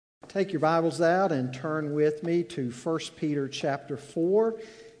Take your Bibles out and turn with me to 1 Peter chapter 4.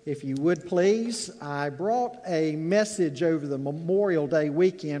 If you would please, I brought a message over the Memorial Day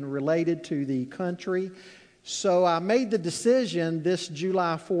weekend related to the country. So I made the decision this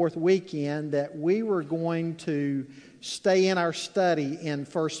July 4th weekend that we were going to stay in our study in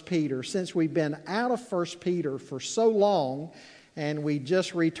 1 Peter. Since we've been out of 1 Peter for so long, and we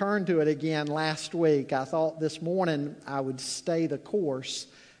just returned to it again last week, I thought this morning I would stay the course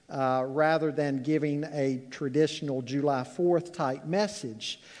rather than giving a traditional July 4th type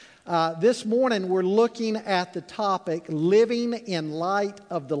message. This morning we're looking at the topic, living in light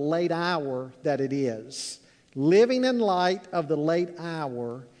of the late hour that it is. Living in light of the late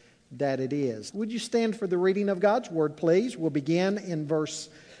hour that it is. Would you stand for the reading of God's Word, please? We'll begin in verse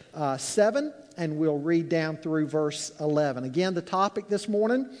 7 and we'll read down through verse 11. Again, the topic this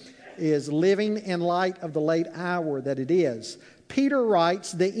morning is living in light of the late hour that it is. Peter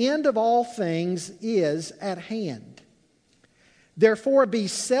writes, "The end of all things is at hand. Therefore be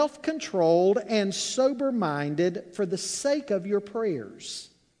self-controlled and sober-minded for the sake of your prayers.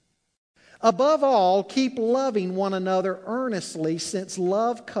 Above all, keep loving one another earnestly, since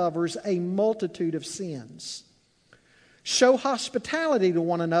love covers a multitude of sins. Show hospitality to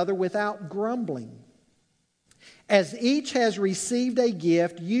one another without grumbling. As each has received a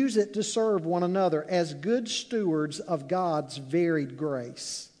gift, use it to serve one another as good stewards of God's varied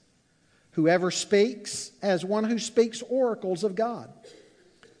grace. Whoever speaks, as one who speaks oracles of God.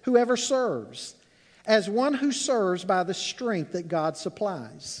 Whoever serves, as one who serves by the strength that God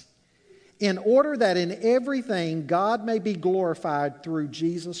supplies, in order that in everything God may be glorified through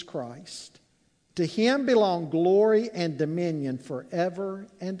Jesus Christ. To Him belong glory and dominion forever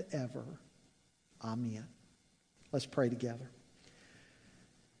and ever. Amen." Let's pray together.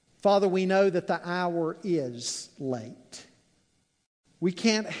 Father, we know that the hour is late. We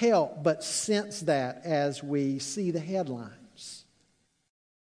can't help but sense that as we see the headlines.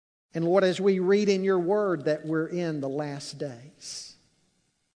 And Lord, as we read in your word that we're in the last days,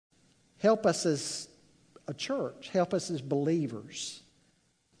 help us as a church, help us as believers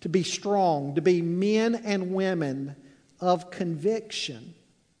to be strong, to be men and women of conviction.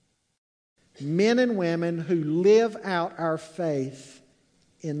 Men and women who live out our faith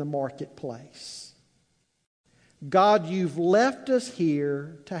in the marketplace. God, you've left us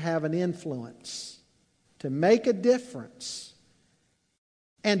here to have an influence, to make a difference,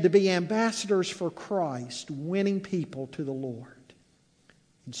 and to be ambassadors for Christ, winning people to the Lord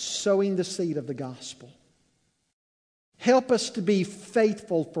and sowing the seed of the gospel. Help us to be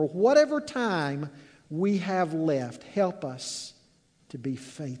faithful for whatever time we have left. Help us to be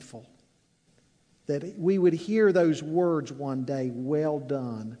faithful. That we would hear those words one day, "Well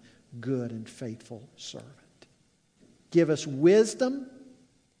done, good and faithful servant." Give us wisdom,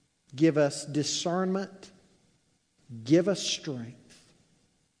 give us discernment, give us strength,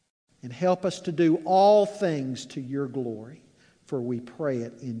 and help us to do all things to your glory, for we pray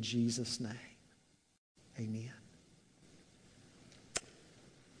it in Jesus' name. Amen.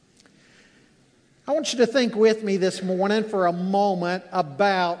 I want you to think with me this morning for a moment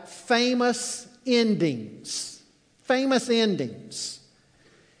about famous endings. Famous endings.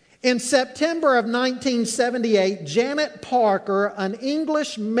 In September of 1978, Janet Parker, an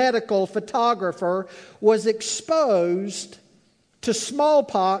English medical photographer, was exposed to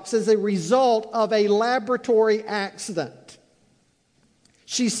smallpox as a result of a laboratory accident.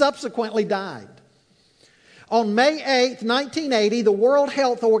 She subsequently died. On May 8, 1980, the World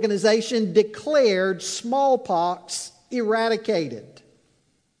Health Organization declared smallpox eradicated.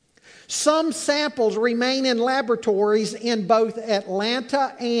 Some samples remain in laboratories in both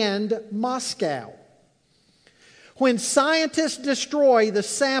Atlanta and Moscow. When scientists destroy the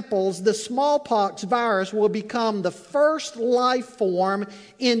samples, the smallpox virus will become the first life form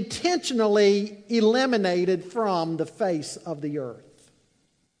intentionally eliminated from the face of the earth.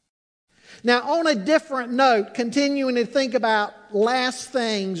 Now, on a different note, continuing to think about last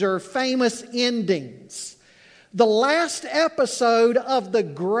things or famous endings, the last episode of the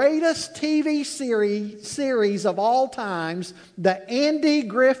greatest TV series of all times, The Andy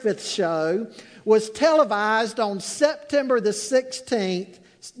Griffith Show, was televised on September the 16th,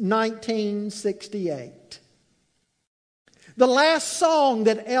 1968. The last song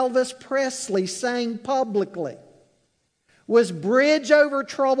that Elvis Presley sang publicly was "Bridge Over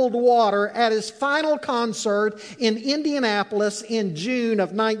Troubled Water" at his final concert in Indianapolis in June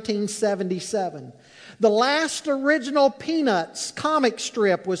of 1977. The last original Peanuts comic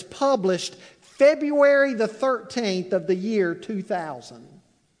strip was published February the 13th of the year 2000.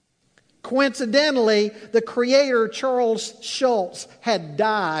 Coincidentally, the creator, Charles Schulz, had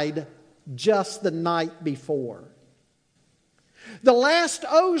died just the night before. The last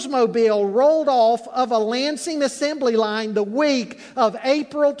Oldsmobile rolled off of a Lansing assembly line the week of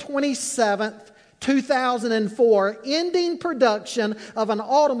April 27th, 2004, ending production of an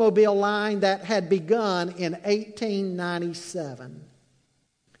automobile line that had begun in 1897.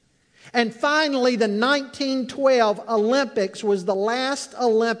 And finally, the 1912 Olympics was the last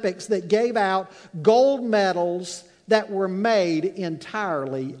Olympics that gave out gold medals that were made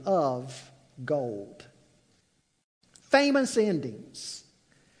entirely of gold. Famous endings.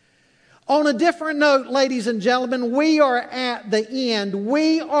 On a different note, ladies and gentlemen, we are at the end.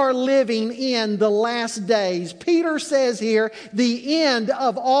 We are living in the last days. Peter says here, the end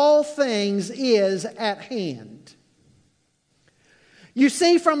of all things is at hand. You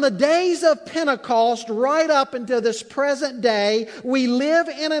see, from the days of Pentecost right up until this present day, we live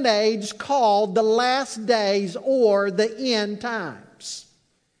in an age called the last days or the end times.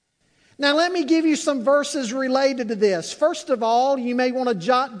 Now let me give you some verses related to this. First of all, you may want to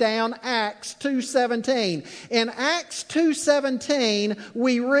jot down Acts 2:17. In Acts 2:17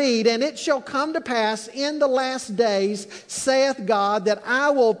 we read, "And it shall come to pass in the last days, saith God, that I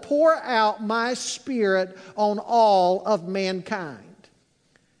will pour out my Spirit on all of mankind."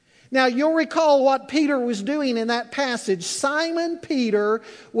 Now, you'll recall what Peter was doing in that passage. Simon Peter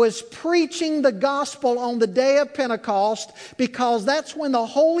was preaching the gospel on the day of Pentecost because that's when the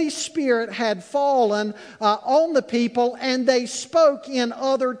Holy Spirit had fallen on the people and they spoke in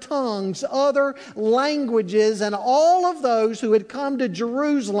other tongues, other languages, and all of those who had come to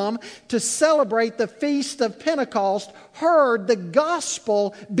Jerusalem to celebrate the feast of Pentecost heard the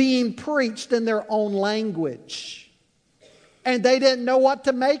gospel being preached in their own language. And they didn't know what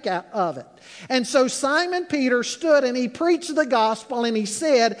to make out of it. And so Simon Peter stood and he preached the gospel and he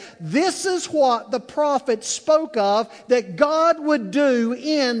said, this is what the prophets spoke of that God would do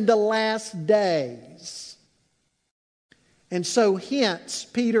in the last days. And so hence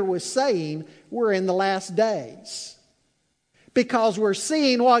Peter was saying we're in the last days. Because we're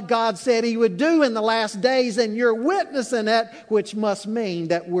seeing what God said He would do in the last days and you're witnessing it, which must mean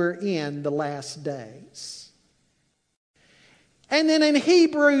that we're in the last days. And then in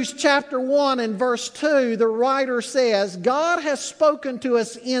Hebrews chapter 1 and verse 2, the writer says, God has spoken to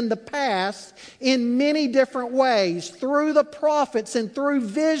us in the past in many different ways, through the prophets and through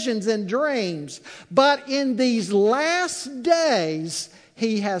visions and dreams. But in these last days,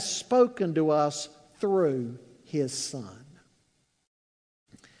 He has spoken to us through His Son.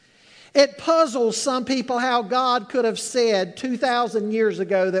 It puzzles some people how God could have said 2,000 years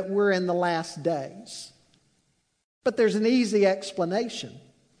ago that we're in the last days. But there's an easy explanation.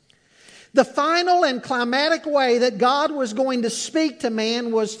 The final and climatic way that God was going to speak to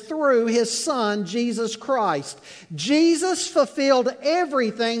man was through His Son, Jesus Christ. Jesus fulfilled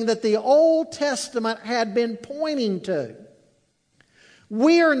everything that the Old Testament had been pointing to.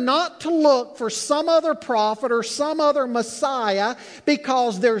 We are not to look for some other prophet or some other Messiah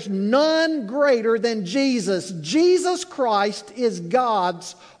because there's none greater than Jesus. Jesus Christ is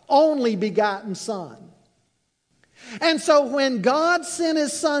God's only begotten Son. And so when God sent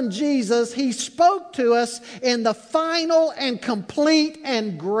His Son Jesus, He spoke to us in the final and complete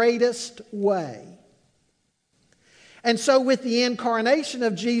and greatest way. And so with the incarnation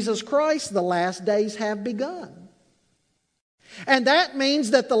of Jesus Christ, the last days have begun. And that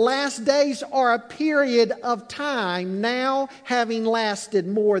means that the last days are a period of time now having lasted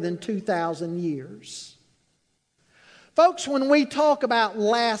more than 2,000 years. Folks, when we talk about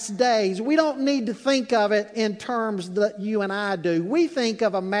last days, we don't need to think of it in terms that you and I do. We think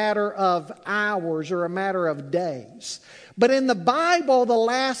of a matter of hours or a matter of days. But in the Bible, the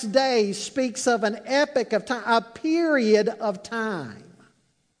last days speaks of an epoch of time, a period of time.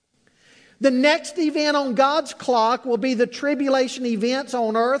 The next event on God's clock will be the tribulation events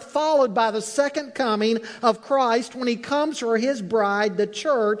on earth, followed by the second coming of Christ when He comes for His bride, the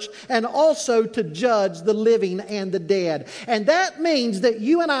church, and also to judge the living and the dead. And that means that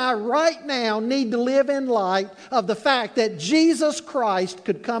you and I right now need to live in light of the fact that Jesus Christ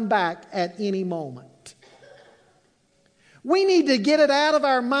could come back at any moment. We need to get it out of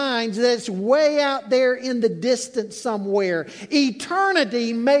our minds that it's way out there in the distance somewhere.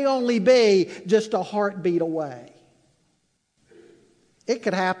 Eternity may only be just a heartbeat away. It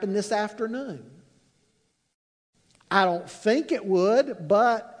could happen this afternoon. I don't think it would,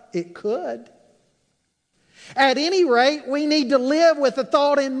 but it could. At any rate, we need to live with the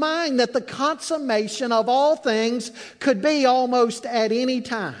thought in mind that the consummation of all things could be almost at any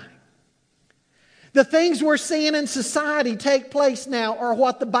time. The things we're seeing in society take place now are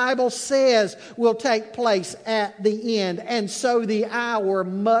what the Bible says will take place at the end. And so the hour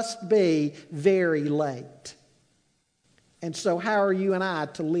must be very late. And so how are you and I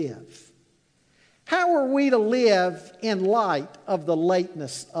to live? How are we to live in light of the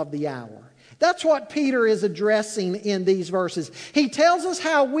lateness of the hour? That's what Peter is addressing in these verses. He tells us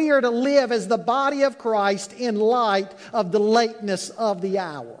how we are to live as the body of Christ in light of the lateness of the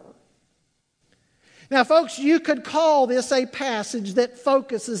hour. Now, folks, you could call this a passage that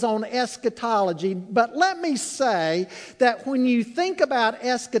focuses on eschatology, but let me say that when you think about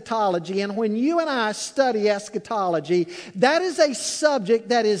eschatology and when you and I study eschatology, that is a subject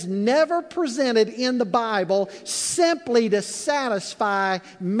that is never presented in the Bible simply to satisfy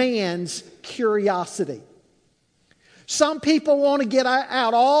man's curiosity. Some people want to get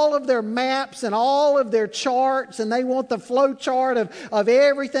out all of their maps and all of their charts, and they want the flow chart of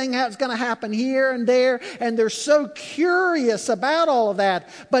everything that's going to happen here and there, and they're so curious about all of that.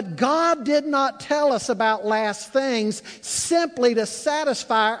 But God did not tell us about last things simply to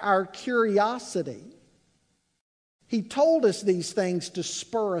satisfy our curiosity. He told us these things to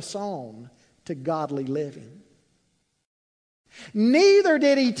spur us on to godly living. Neither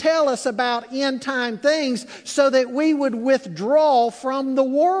did He tell us about end time things so that we would withdraw from the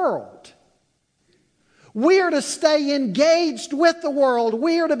world. We are to stay engaged with the world.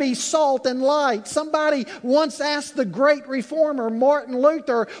 We are to be salt and light. Somebody once asked the great reformer Martin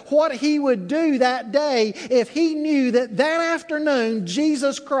Luther what he would do that day if he knew that afternoon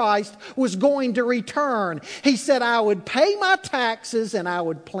Jesus Christ was going to return. He said, "I would pay my taxes and I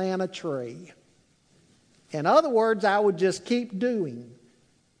would plant a tree." In other words, I would just keep doing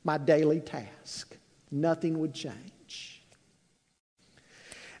my daily task. Nothing would change.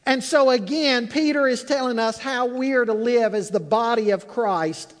 And so again, Peter is telling us how we are to live as the body of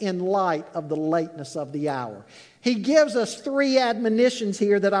Christ in light of the lateness of the hour. He gives us 3 admonitions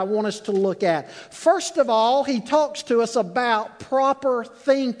here that I want us to look at. First of all, he talks to us about proper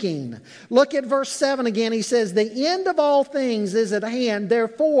thinking. Look at verse 7 again. He says, "The end of all things is at hand.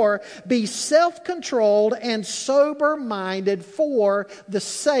 Therefore, be self-controlled and sober-minded for the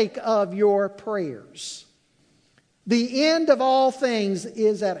sake of your prayers." The end of all things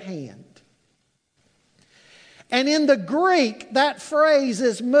is at hand. And in the Greek, that phrase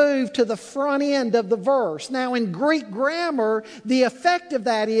is moved to the front end of the verse. Now, in Greek grammar, the effect of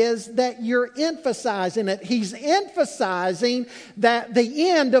that is that you're emphasizing it. He's emphasizing that the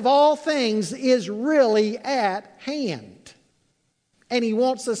end of all things is really at hand. And he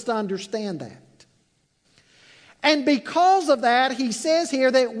wants us to understand that. And because of that, he says here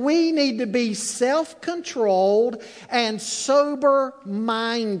that we need to be self-controlled and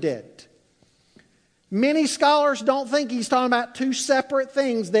sober-minded. Many scholars don't think he's talking about 2 separate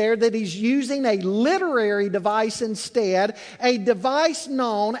things there, that he's using a literary device instead, a device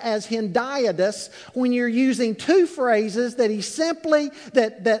known as hendiadys, when you're using 2 phrases that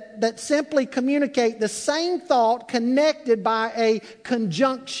that simply communicate the same thought connected by a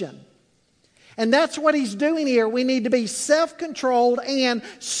conjunction. And that's what he's doing here. We need to be self-controlled and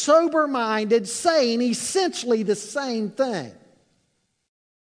sober-minded, saying essentially the same thing.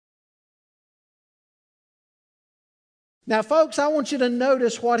 Now, folks, I want you to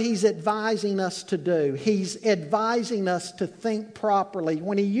notice what he's advising us to do. He's advising us to think properly.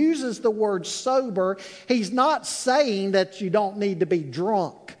 When he uses the word sober, he's not saying that you don't need to be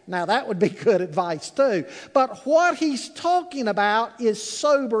drunk. Now, that would be good advice too. But what he's talking about is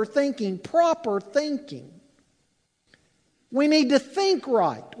sober thinking, proper thinking. We need to think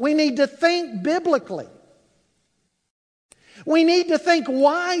right. We need to think biblically. We need to think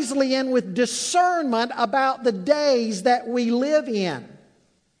wisely and with discernment about the days that we live in.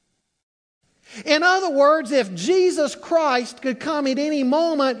 In other words, if Jesus Christ could come at any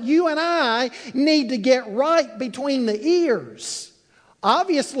moment, you and I need to get right between the ears.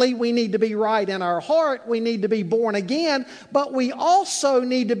 Obviously, we need to be right in our heart. We need to be born again. But we also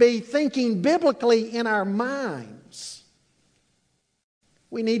need to be thinking biblically in our minds.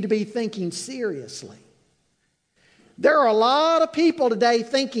 We need to be thinking seriously. There are a lot of people today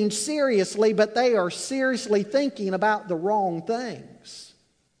thinking seriously, but they are seriously thinking about the wrong things.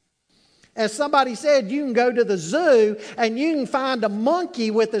 As somebody said, you can go to the zoo and you can find a monkey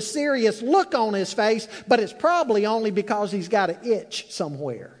with a serious look on his face, but it's probably only because he's got an itch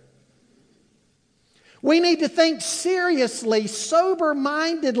somewhere. We need to think seriously,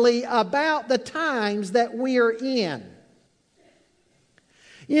 sober-mindedly about the times that we are in.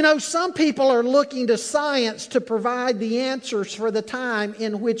 You know, some people are looking to science to provide the answers for the time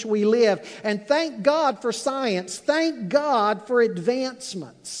in which we live. And thank God for science. Thank God for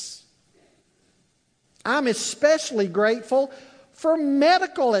advancements. I'm especially grateful for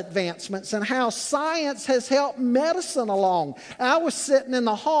medical advancements and how science has helped medicine along. I was sitting in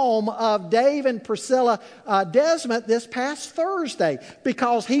the home of Dave and Priscilla Desmond this past Thursday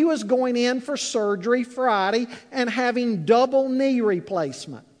because he was going in for surgery Friday and having double knee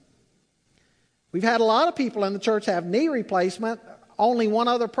replacement. We've had a lot of people in the church have knee replacement. Only one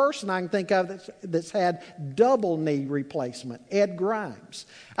other person I can think of that's had double knee replacement, Ed Grimes.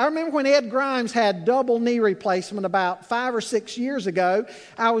 I remember when Ed Grimes had double knee replacement about 5 or 6 years ago.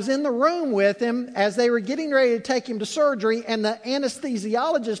 I was in the room with him as they were getting ready to take him to surgery, and the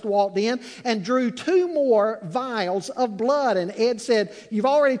anesthesiologist walked in and drew 2 more vials of blood. And Ed said, "You've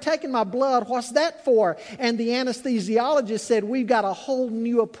already taken my blood. What's that for?" And the anesthesiologist said, "We've got a whole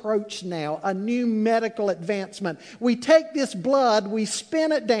new approach now, a new medical advancement. We take this blood, we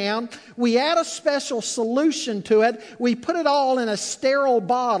spin it down, we add a special solution to it, we put it all in a sterile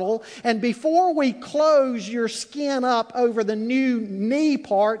bottle, and before we close your skin up over the new knee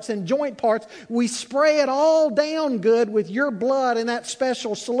parts and joint parts, we spray it all down good with your blood in that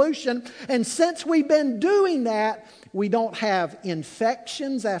special solution. And since we've been doing that, we don't have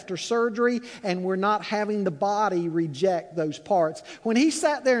infections after surgery, and we're not having the body reject those parts." When he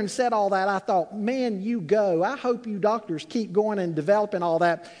sat there and said all that, I thought, man, you go. I hope you doctors keep going and developing all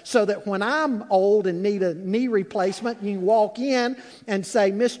that so that when I'm old and need a knee replacement, you can walk in and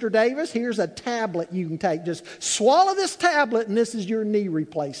say, "Mr. Davis, here's a tablet you can take. Just swallow this tablet and this is your knee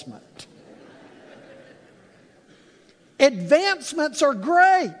replacement." Advancements are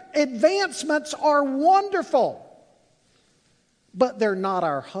great. Advancements are wonderful. But they're not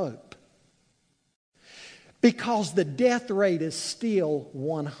our hope. Because the death rate is still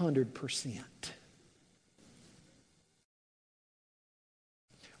 100%.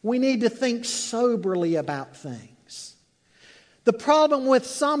 We need to think soberly about things. The problem with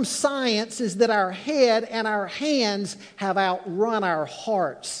some science is that our head and our hands have outrun our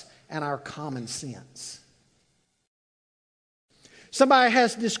hearts and our common sense. Somebody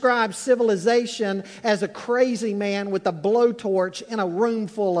has described civilization as a crazy man with a blowtorch in a room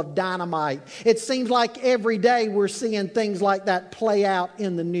full of dynamite. It seems like every day we're seeing things like that play out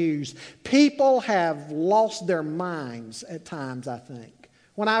in the news. People have lost their minds at times, I think.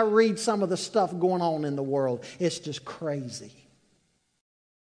 When I read some of the stuff going on in the world, it's just crazy.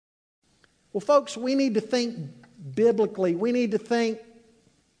 Well, folks, we need to think biblically. We need to think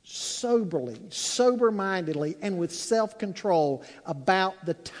soberly, sober-mindedly, and with self-control about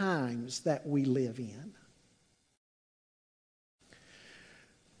the times that we live in.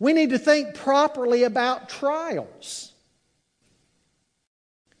 We need to think properly about trials.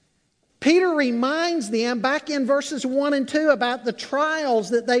 Peter reminds them back in verses 1 and 2 about the trials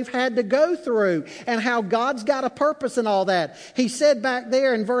that they've had to go through and how God's got a purpose in all that. He said back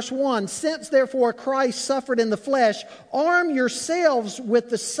there in verse 1, "Since therefore Christ suffered in the flesh, arm yourselves with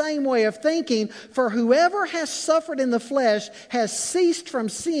the same way of thinking, for whoever has suffered in the flesh has ceased from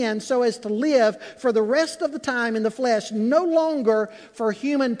sin so as to live for the rest of the time in the flesh, no longer for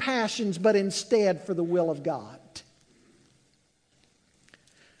human passions, but instead for the will of God."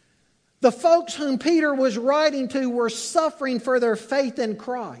 The folks whom Peter was writing to were suffering for their faith in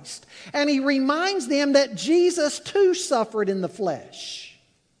Christ. And he reminds them that Jesus too suffered in the flesh.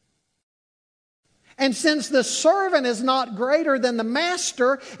 And since the servant is not greater than the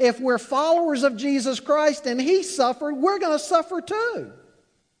master, if we're followers of Jesus Christ and he suffered, we're going to suffer too.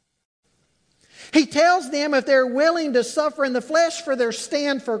 He tells them if they're willing to suffer in the flesh for their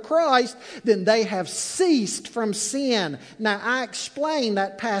stand for Christ, then they have ceased from sin. Now, I explained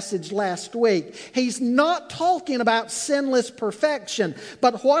that passage last week. He's not talking about sinless perfection,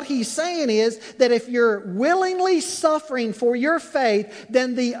 but what he's saying is that if you're willingly suffering for your faith,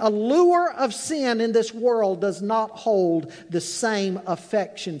 then the allure of sin in this world does not hold the same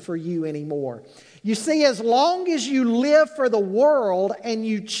affection for you anymore. You see, as long as you live for the world and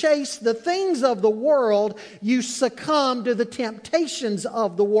you chase the things of the world, you succumb to the temptations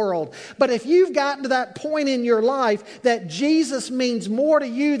of the world. But if you've gotten to that point in your life that Jesus means more to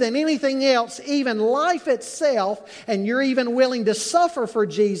you than anything else, even life itself, and you're even willing to suffer for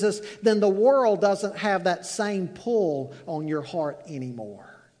Jesus, then the world doesn't have that same pull on your heart anymore.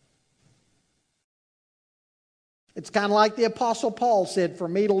 It's kind of like the Apostle Paul said, "For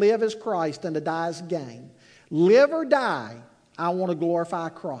me to live is Christ and to die is gain." Live or die, I want to glorify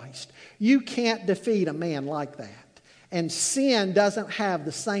Christ. You can't defeat a man like that. And sin doesn't have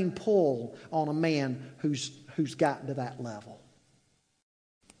the same pull on a man who's gotten to that level.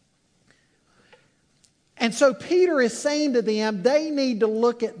 And so Peter is saying to them they need to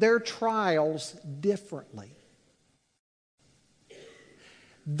look at their trials differently.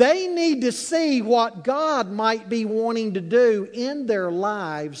 They need to see what God might be wanting to do in their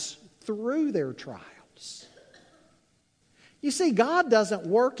lives through their trials. You see, God doesn't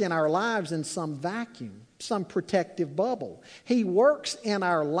work in our lives in some vacuum, some protective bubble. He works in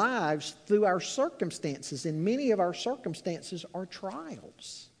our lives through our circumstances, and many of our circumstances are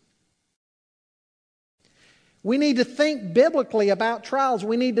trials. We need to think biblically about trials.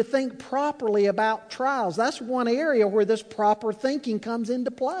 We need to think properly about trials. That's one area where this proper thinking comes into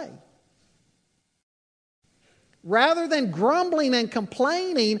play. Rather than grumbling and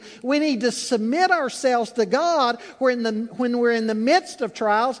complaining, we need to submit ourselves to God when we're in the midst of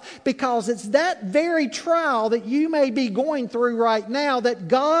trials, because it's that very trial that you may be going through right now that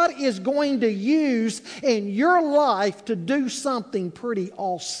God is going to use in your life to do something pretty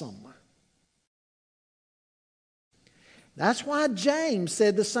awesome. That's why James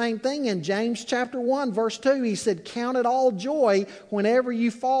said the same thing in James chapter 1, verse 2. He said, "Count it all joy whenever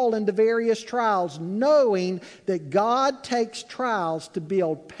you fall into various trials, knowing that God takes trials to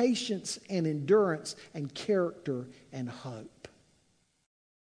build patience and endurance and character and hope."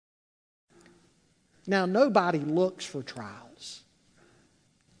 Now, nobody looks for trials.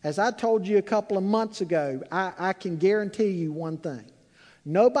 As I told you a couple of months ago, I can guarantee you one thing.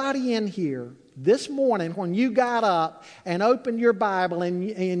 Nobody in here this morning, when you got up and opened your Bible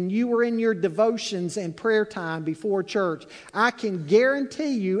and you were in your devotions and prayer time before church, I can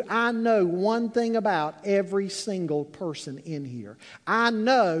guarantee you I know one thing about every single person in here. I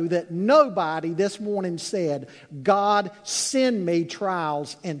know that nobody this morning said, "God, send me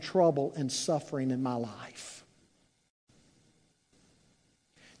trials and trouble and suffering in my life."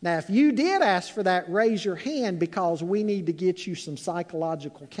 Now, if you did ask for that, raise your hand, because we need to get you some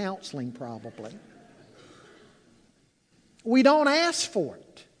psychological counseling probably. We don't ask for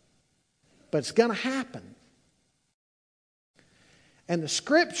it, but it's going to happen. And the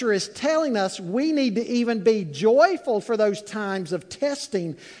Scripture is telling us we need to even be joyful for those times of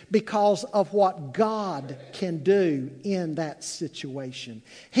testing because of what God can do in that situation.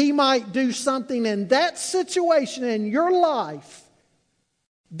 He might do something in that situation in your life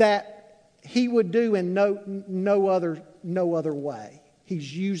that He would do in no other way.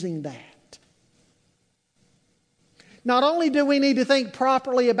 He's using that. Not only do we need to think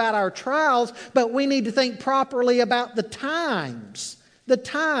properly about our trials, but we need to think properly about the times. The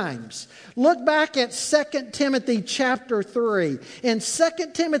times. Look back at 2 Timothy chapter 3. In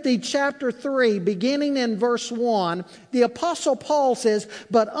 2 Timothy chapter 3, beginning in verse 1, the Apostle Paul says,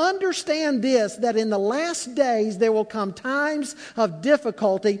 "But understand this, that in the last days there will come times of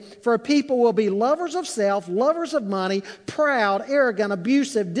difficulty, for people will be lovers of self, lovers of money, proud, arrogant,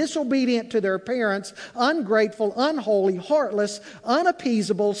 abusive, disobedient to their parents, ungrateful, unholy, heartless,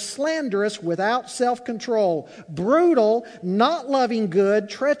 unappeasable, slanderous, without self-control, brutal, not loving good,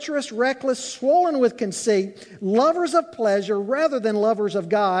 treacherous, reckless, swollen with conceit, lovers of pleasure rather than lovers of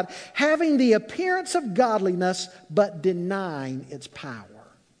God, having the appearance of godliness but denying its power."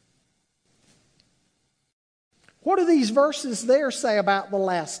 What do these verses there say about the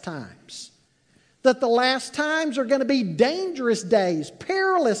last times? That the last times are going to be dangerous days,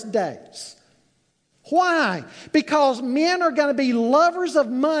 perilous days. Why? Because men are going to be lovers of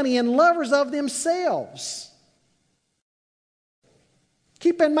money and lovers of themselves.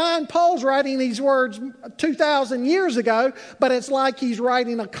 Keep in mind, Paul's writing these words 2,000 years ago, but it's like he's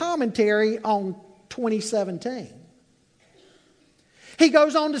writing a commentary on 2017. He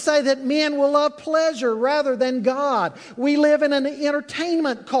goes on to say that men will love pleasure rather than God. We live in an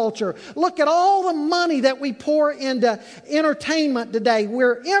entertainment culture. Look at all the money that we pour into entertainment today.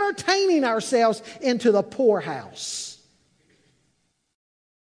 We're entertaining ourselves into the poorhouse.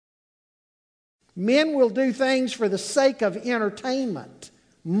 Men will do things for the sake of entertainment,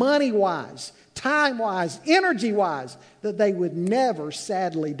 money-wise, time-wise, energy-wise, that they would never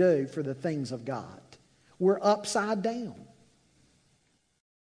sadly do for the things of God. We're upside down.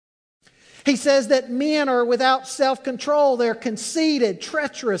 He says that men are without self-control. They're conceited,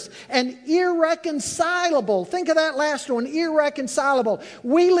 treacherous, and irreconcilable. Think of that last one, irreconcilable.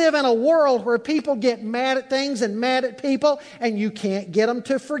 We live in a world where people get mad at things and mad at people, and you can't get them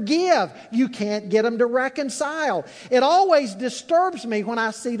to forgive. You can't get them to reconcile. It always disturbs me when I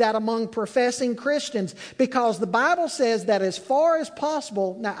see that among professing Christians, because the Bible says that as far as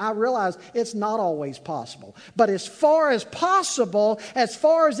possible, now I realize it's not always possible, but as far as possible, as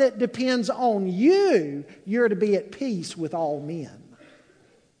far as it depends on you, you're to be at peace with all men.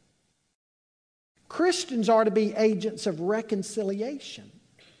 Christians are to be agents of reconciliation.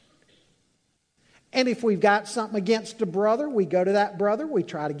 And if we've got something against a brother, we go to that brother, we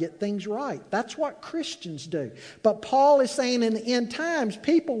try to get things right. That's what Christians do. But Paul is saying in the end times,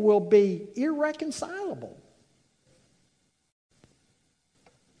 people will be irreconcilable.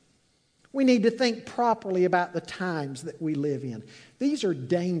 We need to think properly about the times that we live in. These are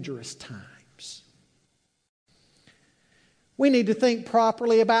dangerous times. We need to think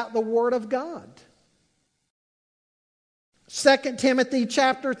properly about the Word of God. 2 Timothy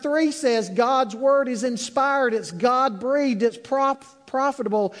chapter 3 says God's Word is inspired, it's God-breathed, it's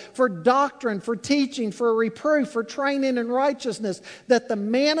profitable for doctrine, for teaching, for reproof, for training in righteousness, that the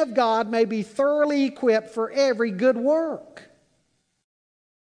man of God may be thoroughly equipped for every good work.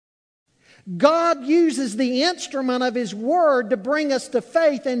 God uses the instrument of His Word to bring us to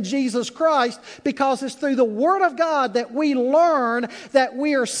faith in Jesus Christ, because it's through the Word of God that we learn that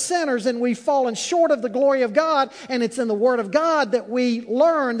we are sinners and we've fallen short of the glory of God. And it's in the Word of God that we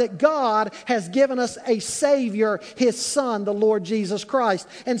learn that God has given us a Savior, His Son, the Lord Jesus Christ.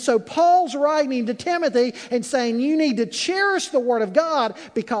 And so Paul's writing to Timothy and saying you need to cherish the Word of God,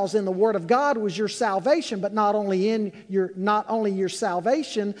 because in the Word of God was your salvation, but not only your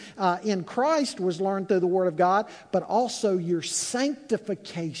salvation in Christ was learned through the Word of God, but also your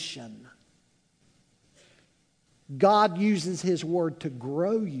sanctification. God uses His Word to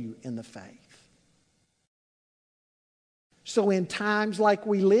grow you in the faith. So in times like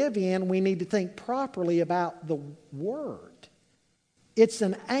we live in, we need to think properly about the Word. It's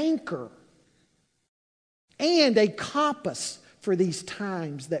an anchor and a compass for these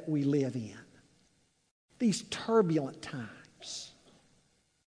times that we live in, these turbulent times.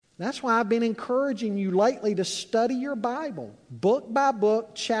 That's why I've been encouraging you lately to study your Bible, book by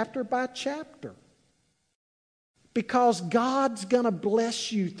book, chapter by chapter. Because God's going to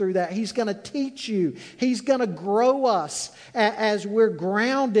bless you through that. He's going to teach you. He's going to grow us as we're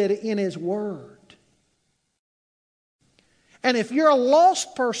grounded in His Word. And if you're a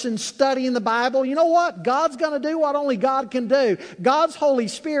lost person studying the Bible, you know what? God's going to do what only God can do. God's Holy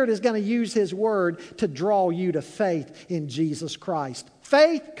Spirit is going to use His Word to draw you to faith in Jesus Christ.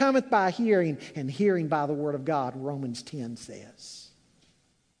 Faith cometh by hearing, and hearing by the Word of God, Romans 10 says.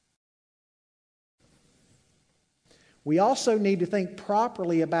 We also need to think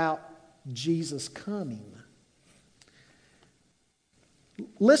properly about Jesus coming.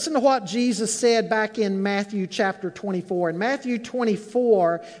 Listen to what Jesus said back in Matthew chapter 24. In Matthew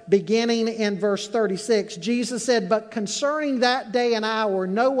 24, beginning in verse 36, Jesus said, "But concerning that day and hour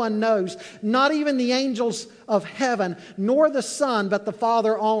no one knows, not even the angels of heaven, nor the Son, but the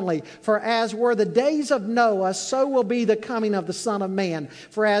Father only. For as were the days of Noah, so will be the coming of the Son of Man.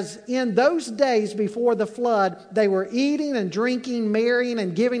 For as in those days before the flood, they were eating and drinking, marrying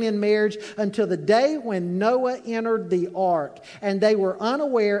and giving in marriage, until the day when Noah entered the ark. And they were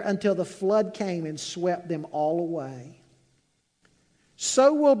unaware until the flood came and swept them all away.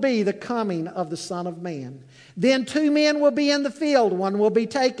 So will be the coming of the Son of Man. Then 2 men will be in the field, one will be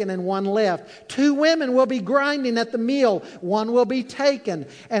taken and one left. 2 women will be grinding at the mill, one will be taken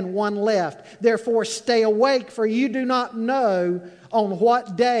and one left. Therefore stay awake, for you do not know on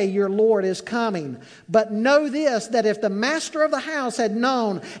what day your Lord is coming. But know this, that if the master of the house had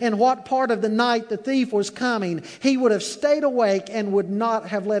known in what part of the night the thief was coming, he would have stayed awake and would not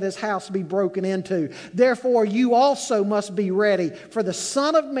have let his house be broken into. Therefore you also must be ready, for the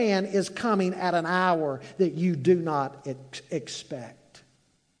Son of Man is coming at an hour that you do not expect."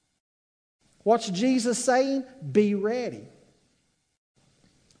 What's Jesus saying? Be ready.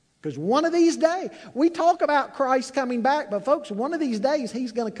 Because one of these days, we talk about Christ coming back, but folks, one of these days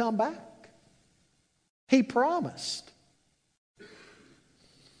He's going to come back. He promised.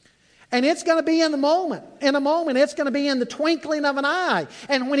 And it's going to be in the moment. In a moment, it's going to be in the twinkling of an eye.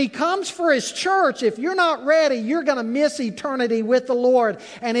 And when He comes for His church, if you're not ready, you're going to miss eternity with the Lord.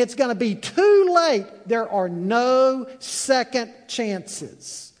 And it's going to be too late. There are no second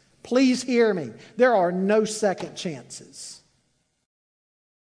chances. Please hear me. There are no second chances.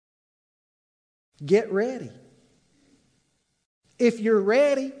 Get ready. If you're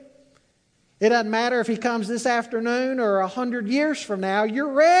ready, it doesn't matter if He comes this afternoon or 100 years from now,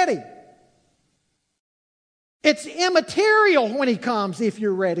 you're ready. It's immaterial when He comes if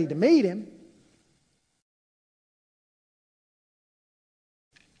you're ready to meet Him.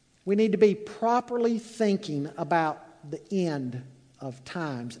 We need to be properly thinking about the end of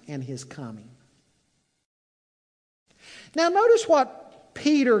times and His coming. Now notice what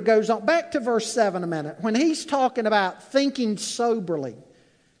Peter goes on. Back to verse 7 a minute. When he's talking about thinking soberly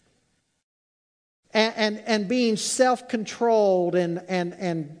and being self-controlled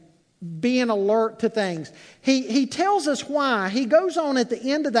and being alert to things. He tells us why. He goes on at the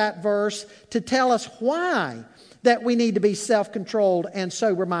end of that verse to tell us why that we need to be self-controlled and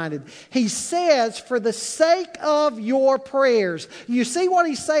sober-minded. He says, for the sake of your prayers. You see what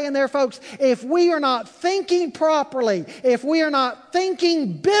he's saying there, folks? If we are not thinking properly, if we are not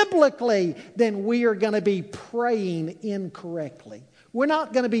thinking biblically, then we are going to be praying incorrectly. We're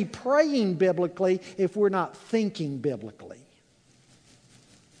not going to be praying biblically if we're not thinking biblically.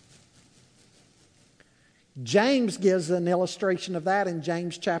 James gives an illustration of that in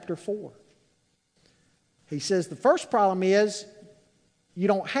James chapter 4. He says the first problem is you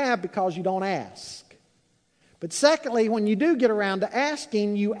don't have because you don't ask. But secondly, when you do get around to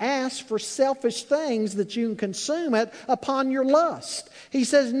asking, you ask for selfish things that you can consume it upon your lust. He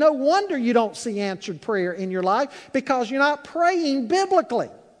says no wonder you don't see answered prayer in your life because you're not praying biblically.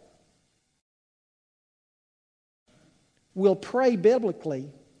 We'll pray biblically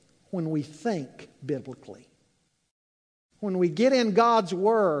when we think biblically. When we get in God's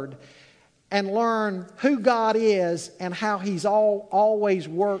Word and learn who God is and how He's always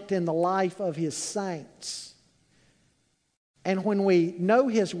worked in the life of His saints. And when we know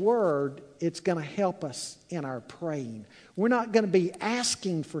His Word, it's going to help us in our praying. We're not going to be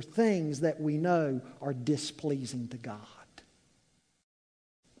asking for things that we know are displeasing to God.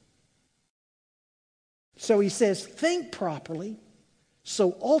 So he says, think properly,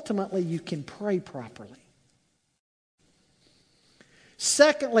 so ultimately you can pray properly.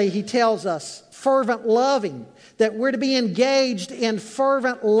 Secondly, he tells us fervent loving, that we're to be engaged in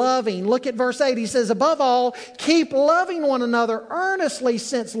fervent loving. Look at verse 8. He says, above all, keep loving one another earnestly,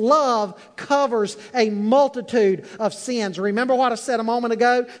 since love covers a multitude of sins. Remember what I said a moment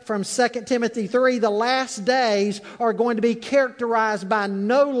ago from 2 Timothy 3, the last days are going to be characterized by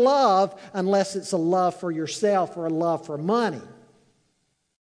no love unless it's a love for yourself or a love for money.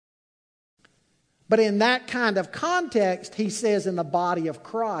 But in that kind of context, he says in the body of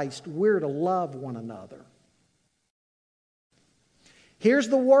Christ, we're to love one another. Here's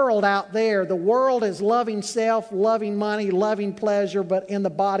the world out there. The world is loving self, loving money, loving pleasure, but in the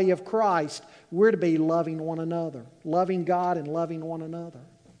body of Christ, we're to be loving one another, loving God and loving one another.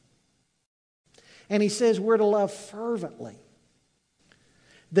 And he says we're to love fervently.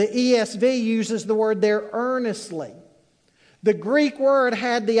 The ESV uses the word there earnestly. The Greek word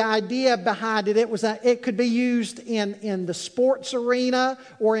had the idea behind it. It could be used in the sports arena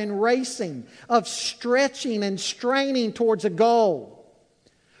or in racing, of stretching and straining towards a goal.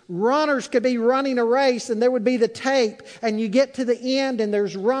 Runners could be running a race and there would be the tape, and you get to the end and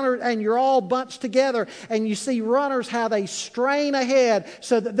there's runners and you're all bunched together, and you see runners how they strain ahead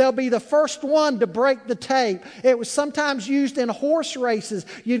so that they'll be the first one to break the tape. It was sometimes used in horse races.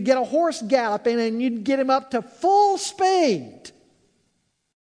 You'd get a horse galloping and you'd get him up to full speed.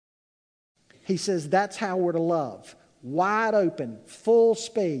 He says that's how we're to love. Wide open, full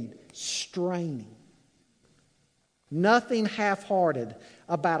speed, straining. Nothing half-hearted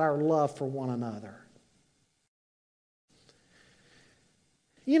about our love for one another.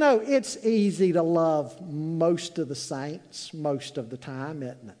 You know, it's easy to love most of the saints most of the time,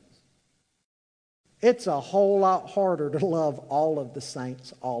 isn't it? It's a whole lot harder to love all of the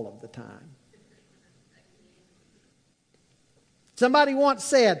saints all of the time. Somebody once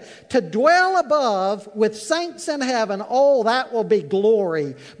said, to dwell above with saints in heaven, oh, that will be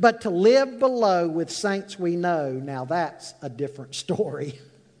glory. But to live below with saints we know, now that's a different story.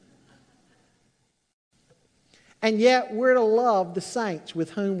 And yet we're to love the saints with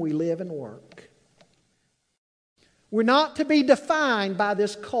whom we live and work. We're not to be defined by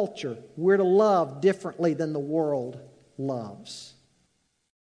this culture. We're to love differently than the world loves.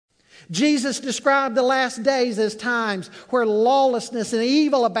 Jesus described the last days as times where lawlessness and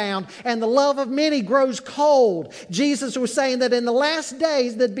evil abound and the love of many grows cold. Jesus was saying that in the last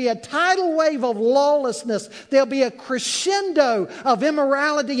days there'd be a tidal wave of lawlessness. There'll be a crescendo of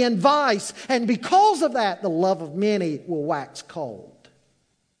immorality and vice. And because of that, the love of many will wax cold.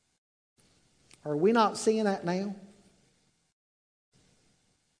 Are we not seeing that now?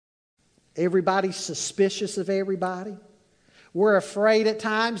 Everybody's suspicious of everybody. We're afraid at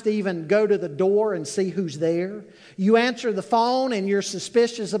times to even go to the door and see who's there. You answer the phone and you're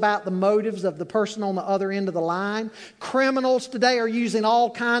suspicious about the motives of the person on the other end of the line. Criminals today are using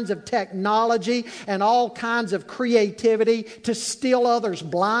all kinds of technology and all kinds of creativity to steal others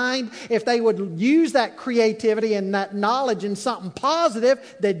blind. If they would use that creativity and that knowledge in something positive,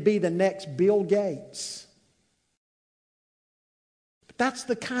 they'd be the next Bill Gates. But that's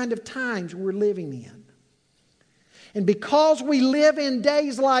the kind of times we're living in. And because we live in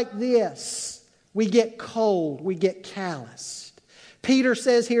days like this, we get cold, we get calloused. Peter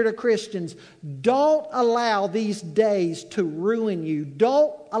says here to Christians, don't allow these days to ruin you.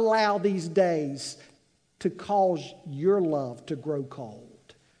 Don't allow these days to cause your love to grow cold.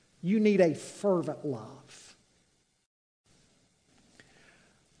 You need a fervent love.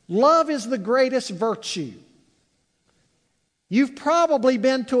 Love is the greatest virtue. You've probably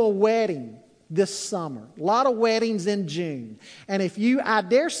been to a wedding this summer. A lot of weddings in June. And I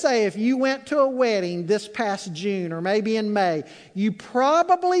dare say if you went to a wedding this past June or maybe in May, you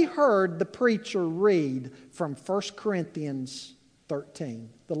probably heard the preacher read from 1 Corinthians 13,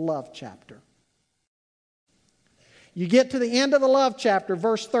 the love chapter. You get to the end of the love chapter,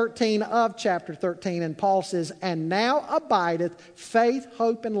 verse 13 of chapter 13, and Paul says, "And now abideth faith,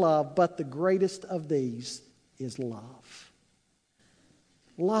 hope, and love, but the greatest of these is love."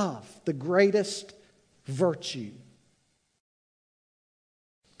 Love, the greatest virtue.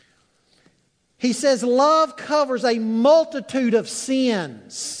 He says love covers a multitude of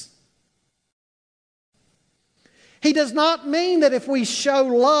sins. He does not mean that if we show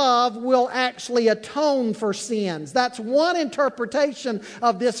love, we'll actually atone for sins. That's one interpretation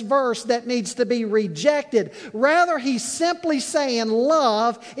of this verse that needs to be rejected. Rather, he's simply saying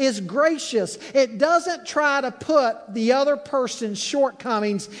love is gracious. It doesn't try to put the other person's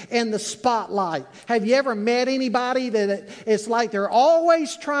shortcomings in the spotlight. Have you ever met anybody that it's like they're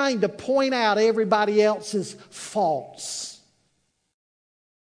always trying to point out everybody else's faults?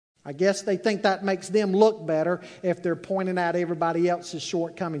 I guess they think that makes them look better if they're pointing out everybody else's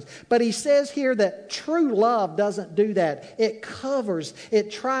shortcomings. But he says here that true love doesn't do that. It covers,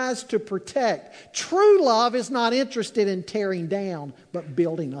 it tries to protect. True love is not interested in tearing down, but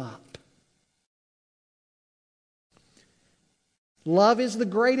building up. Love is the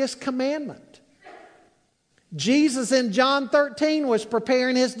greatest commandment. Jesus in John 13 was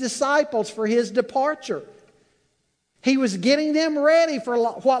preparing His disciples for His departure. He was getting them ready for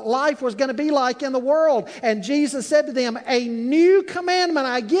what life was going to be like in the world. And Jesus said to them, "A new commandment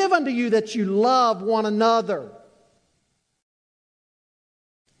I give unto you, that you love one another."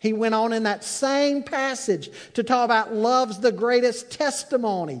 He went on in that same passage to talk about love's the greatest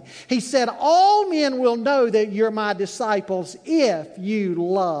testimony. He said, "All men will know that you're my disciples if you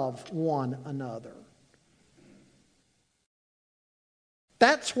love one another."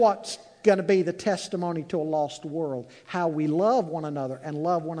 That's what's going to be the testimony to a lost world, how we love one another and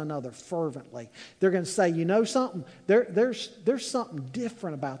love one another fervently. They're going to say, you know something? There's something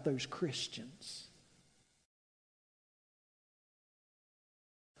different about those Christians.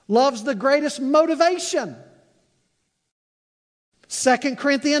 Love's the greatest motivation. 2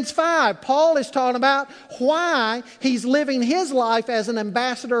 Corinthians 5, Paul is talking about why he's living his life as an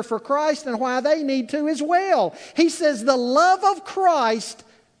ambassador for Christ and why they need to as well. He says the love of Christ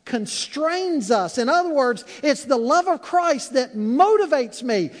constrains us. In other words, it's the love of Christ that motivates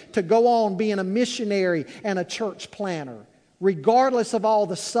me to go on being a missionary and a church planter, regardless of all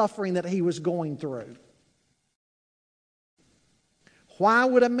the suffering that he was going through. Why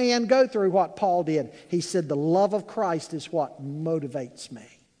would a man go through what Paul did? He said, the love of Christ is what motivates me.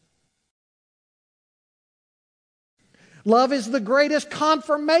 Love is the greatest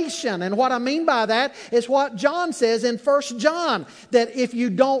confirmation. And what I mean by that is what John says in 1 John. That if you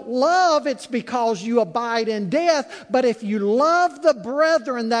don't love, it's because you abide in death. But if you love the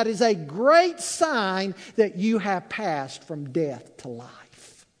brethren, that is a great sign that you have passed from death to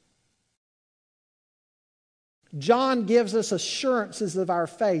life. John gives us assurances of our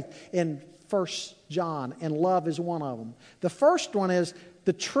faith in 1 John. And love is one of them. The first one is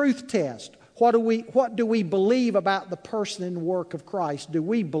the truth test. What do we believe about the person and work of Christ? Do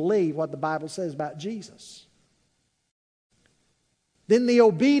we believe what the Bible says about Jesus? Then the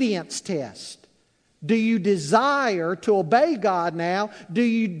obedience test. Do you desire to obey God now? Do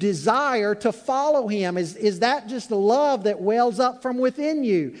you desire to follow Him? Is that just the love that wells up from within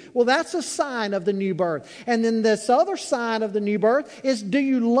you? Well, that's a sign of the new birth. And then this other sign of the new birth is, do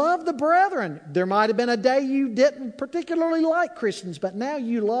you love the brethren? There might have been a day you didn't particularly like Christians, but now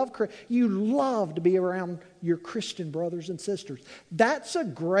you love to be around your Christian brothers and sisters. That's a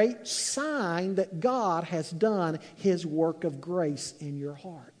great sign that God has done His work of grace in your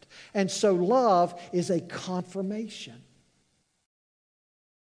heart. And so love is a confirmation.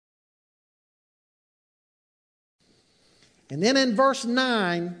 And then in verse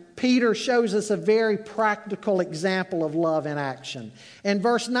 9, Peter shows us a very practical example of love in action. In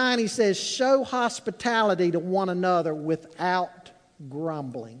verse 9 he says, show hospitality to one another without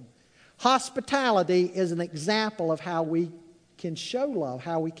grumbling. Hospitality is an example of how we can show love,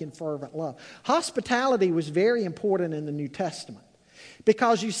 how we can fervent love. Hospitality was very important in the New Testament.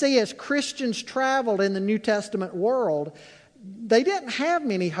 Because you see, as Christians traveled in the New Testament world, they didn't have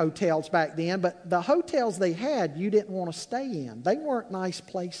many hotels back then, but the hotels they had, you didn't want to stay in. They weren't nice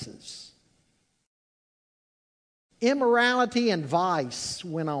places. Immorality and vice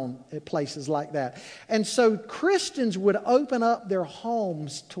went on at places like that. And so Christians would open up their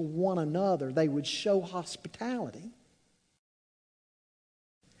homes to one another. They would show hospitality.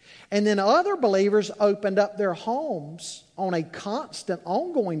 And then other believers opened up their homes on a constant,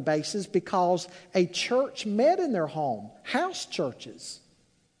 ongoing basis because a church met in their home. House churches.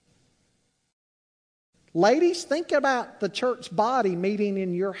 Ladies, think about the church body meeting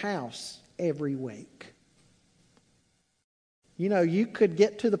in your house every week. You know, you could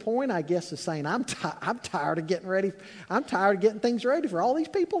get to the point, I guess, of saying, I'm tired of getting ready. I'm tired of getting things ready for all these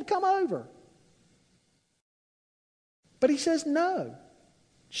people to come over. But he says, no.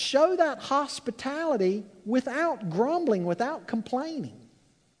 Show that hospitality without grumbling, without complaining.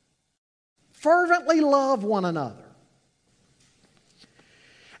 Fervently love one another.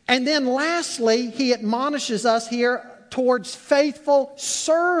 And then lastly, he admonishes us here towards faithful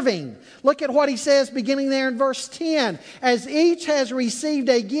serving. Look at what he says beginning there in verse 10. As each has received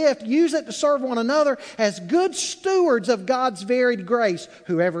a gift, use it to serve one another as good stewards of God's varied grace.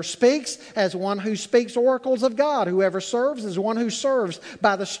 Whoever speaks, as one who speaks oracles of God. Whoever serves, as one who serves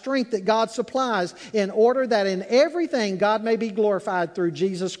by the strength that God supplies, in order that in everything God may be glorified through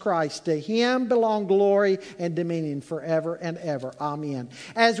Jesus Christ. To Him belong glory and dominion forever and ever. Amen.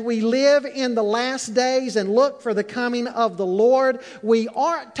 As we live in the last days and look for the coming of the Lord, we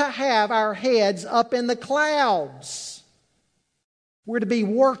ought to have our heads up in the clouds. We're to be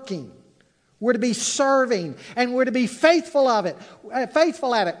working. We're to be serving. And we're to be faithful at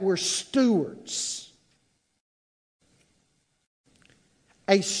it. We're stewards.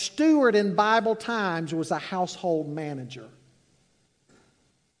 A steward in Bible times was a household manager.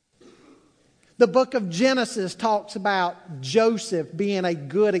 The book of Genesis talks about Joseph being a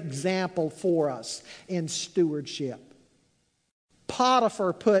good example for us in stewardship.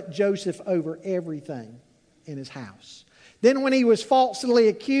 Potiphar put Joseph over everything in his house. Then when he was falsely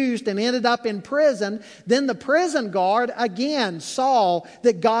accused and ended up in prison, then the prison guard again saw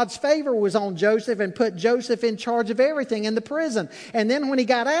that God's favor was on Joseph and put Joseph in charge of everything in the prison. And then when he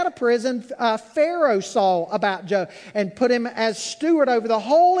got out of prison, Pharaoh saw about Joseph and put him as steward over the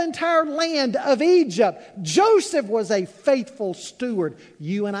whole entire land of Egypt. Joseph was a faithful steward.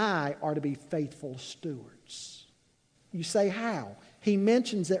 You and I are to be faithful stewards. You say, how? He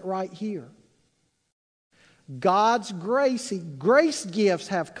mentions it right here. God's grace gifts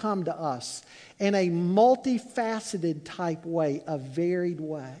have come to us in a multifaceted type way, a varied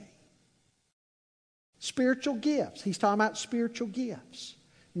way. Spiritual gifts. He's talking about spiritual gifts.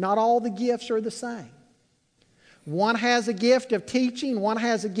 Not all the gifts are the same. One has a gift of teaching. One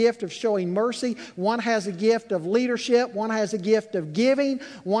has a gift of showing mercy. One has a gift of leadership. One has a gift of giving.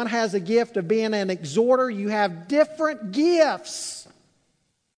 One has a gift of being an exhorter. You have different gifts.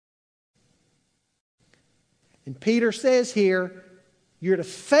 And Peter says here, you're to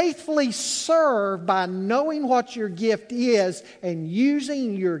faithfully serve by knowing what your gift is and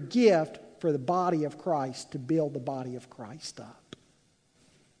using your gift for the body of Christ, to build the body of Christ up.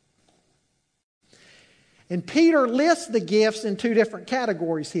 And Peter lists the gifts in two different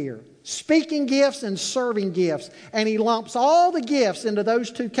categories here. Speaking gifts and serving gifts. And he lumps all the gifts into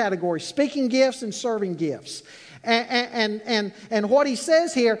those two categories. Speaking gifts and serving gifts. And what he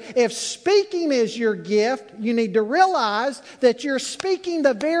says here, if speaking is your gift, you need to realize that you're speaking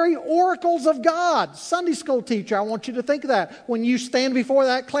the very oracles of God. Sunday school teacher, I want you to think of that. When you stand before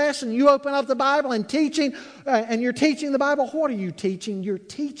that class and you open up the Bible and teaching, and you're teaching the Bible, what are you teaching? You're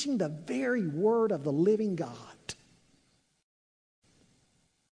teaching the very word of the living God.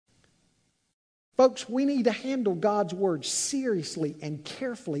 Folks, we need to handle God's word seriously and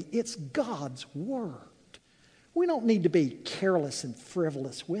carefully. It's God's word. We don't need to be careless and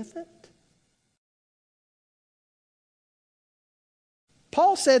frivolous with it.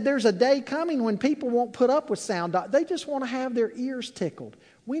 Paul said there's a day coming when people won't put up with sound doctrine. They just want to have their ears tickled.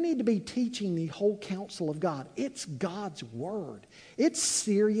 We need to be teaching the whole counsel of God. It's God's word. It's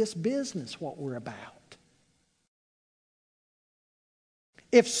serious business what we're about.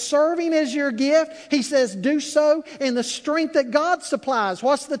 If serving is your gift, he says do so in the strength that God supplies.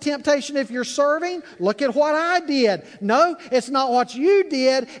 What's the temptation if you're serving? Look at what I did. No, it's not what you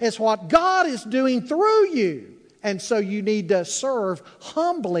did. It's what God is doing through you. And so you need to serve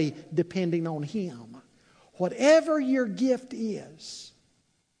humbly depending on Him. Whatever your gift is,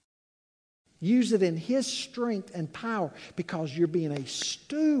 use it in His strength and power because you're being a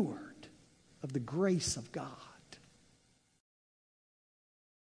steward of the grace of God.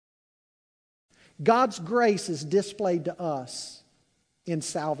 God's grace is displayed to us in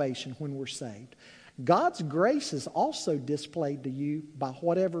salvation when we're saved. God's grace is also displayed to you by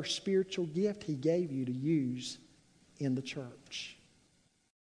whatever spiritual gift He gave you to use in the church.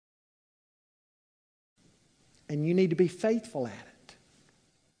 And you need to be faithful at it.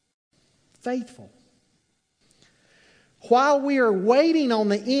 Faithful. While we are waiting on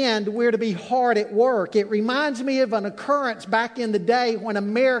the end, we're to be hard at work. It reminds me of an occurrence back in the day when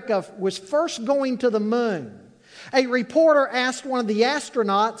America was first going to the moon. A reporter asked one of the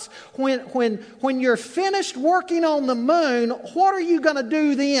astronauts, when you're finished working on the moon, what are you going to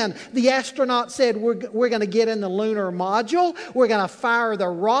do then? The astronaut said, we're going to get in the lunar module, we're going to fire the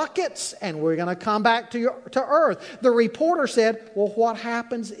rockets, and we're going to come back to Earth. The reporter said, well, what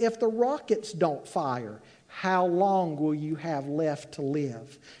happens if the rockets don't fire? How long will you have left to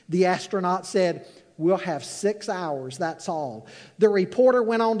live? The astronaut said, we'll have 6 hours, that's all. The reporter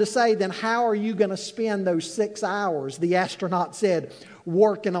went on to say, then how are you going to spend those 6 hours? The astronaut said,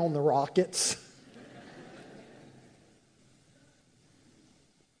 working on the rockets.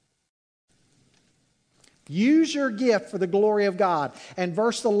 Use your gift for the glory of God. And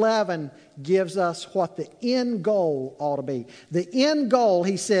verse 11 gives us what the end goal ought to be. The end goal,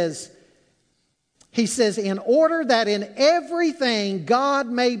 he says, in order that in everything God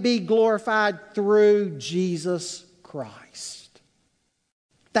may be glorified through Jesus Christ.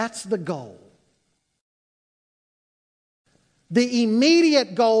 That's the goal. The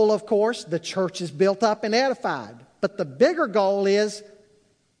immediate goal, of course, the church is built up and edified. But the bigger goal is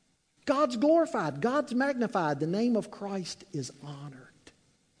God's glorified, God's magnified, the name of Christ is honored.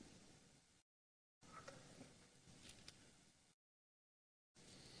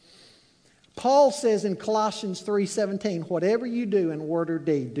 Paul says in Colossians 3:17, whatever you do in word or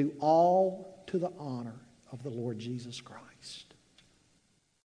deed, do all to the honor of the Lord Jesus Christ.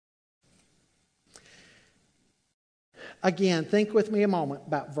 Again, think with me a moment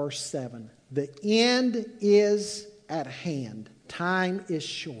about verse 7. The end is at hand. Time is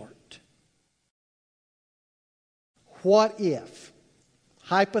short. What if,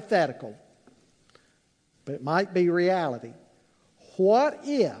 hypothetical, but it might be reality, what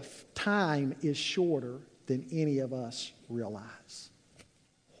if time is shorter than any of us realize?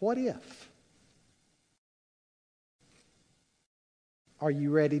 What if? Are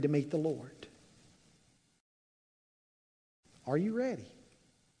you ready to meet the Lord? Are you ready?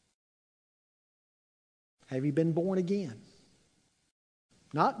 Have you been born again?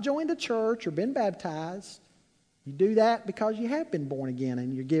 Not joined a church or been baptized. You do that because you have been born again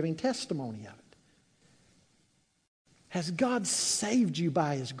and you're giving testimony of it. Has God saved you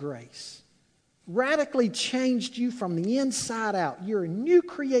by His grace? Radically changed you from the inside out. You're a new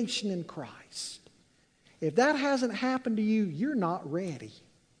creation in Christ. If that hasn't happened to you, you're not ready.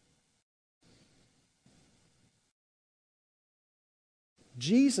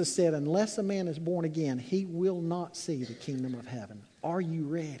 Jesus said, unless a man is born again, he will not see the kingdom of heaven. Are you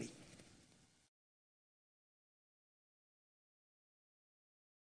ready?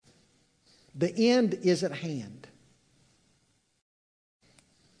 The end is at hand.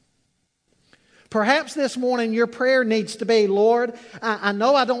 Perhaps this morning your prayer needs to be, Lord, I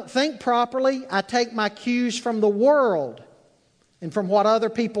know I don't think properly. I take my cues from the world and from what other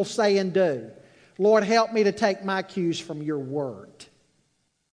people say and do. Lord, help me to take my cues from your word.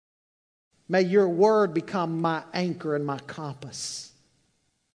 May your word become my anchor and my compass.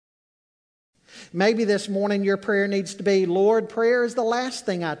 Maybe this morning your prayer needs to be, Lord, prayer is the last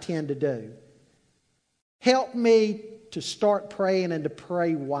thing I tend to do. Help me to start praying and to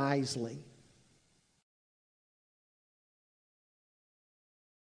pray wisely.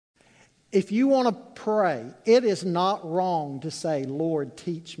 If you want to pray, it is not wrong to say, Lord,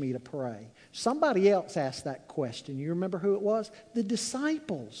 teach me to pray. Somebody else asked that question. You remember who it was? The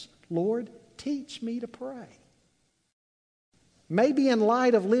disciples. Lord, teach me to pray. Maybe in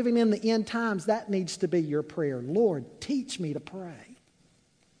light of living in the end times, that needs to be your prayer. Lord, teach me to pray.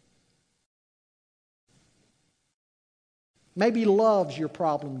 Maybe love's your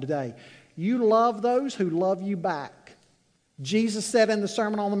problem today. You love those who love you back. Jesus said in the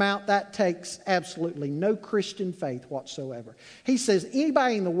Sermon on the Mount, that takes absolutely no Christian faith whatsoever. He says,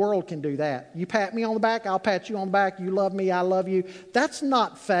 anybody in the world can do that. You pat me on the back, I'll pat you on the back. You love me, I love you. That's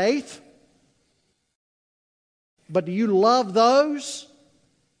not faith. But do you love those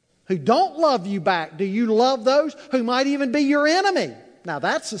who don't love you back? Do you love those who might even be your enemy? Now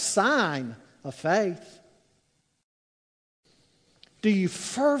that's a sign of faith. Do you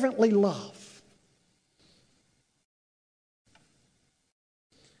fervently love?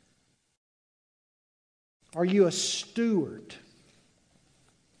 Are you a steward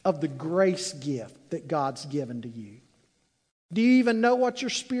of the grace gift that God's given to you? Do you even know what your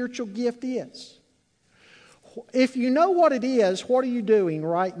spiritual gift is? If you know what it is, what are you doing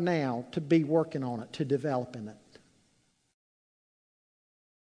right now to be working on it, to developing it?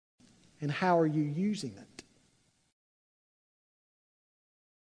 And how are you using it?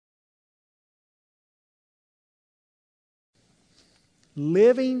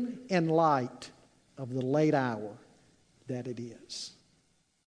 Living in light of the late hour that it is.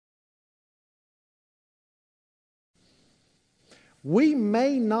 We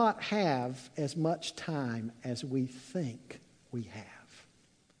may not have as much time as we think we have.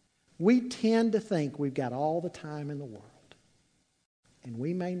 We tend to think we've got all the time in the world, and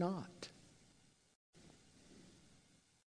we may not.